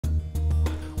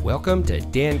Welcome to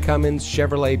Dan Cummins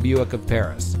Chevrolet Buick of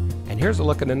Paris. And here's a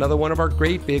look at another one of our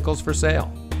great vehicles for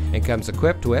sale. And comes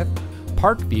equipped with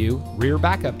Park View rear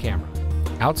backup camera,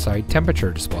 outside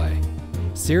temperature display,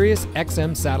 Sirius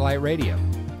XM satellite radio,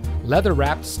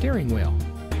 leather-wrapped steering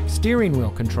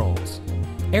wheel controls,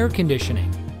 air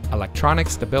conditioning, electronic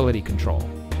stability control,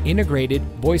 integrated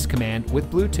voice command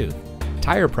with Bluetooth,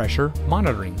 tire pressure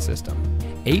monitoring system,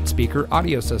 8-speaker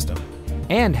audio system,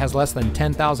 and has less than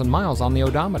 10,000 miles on the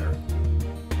odometer.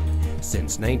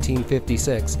 Since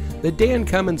 1956, the Dan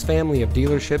Cummins family of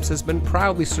dealerships has been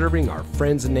proudly serving our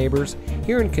friends and neighbors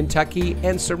here in Kentucky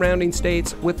and surrounding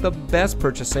states with the best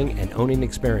purchasing and owning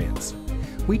experience.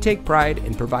 We take pride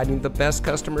in providing the best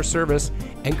customer service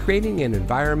and creating an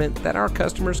environment that our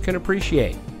customers can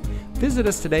appreciate. Visit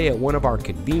us today at one of our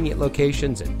convenient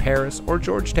locations in Paris or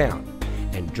Georgetown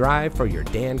and drive for your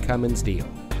Dan Cummins deal.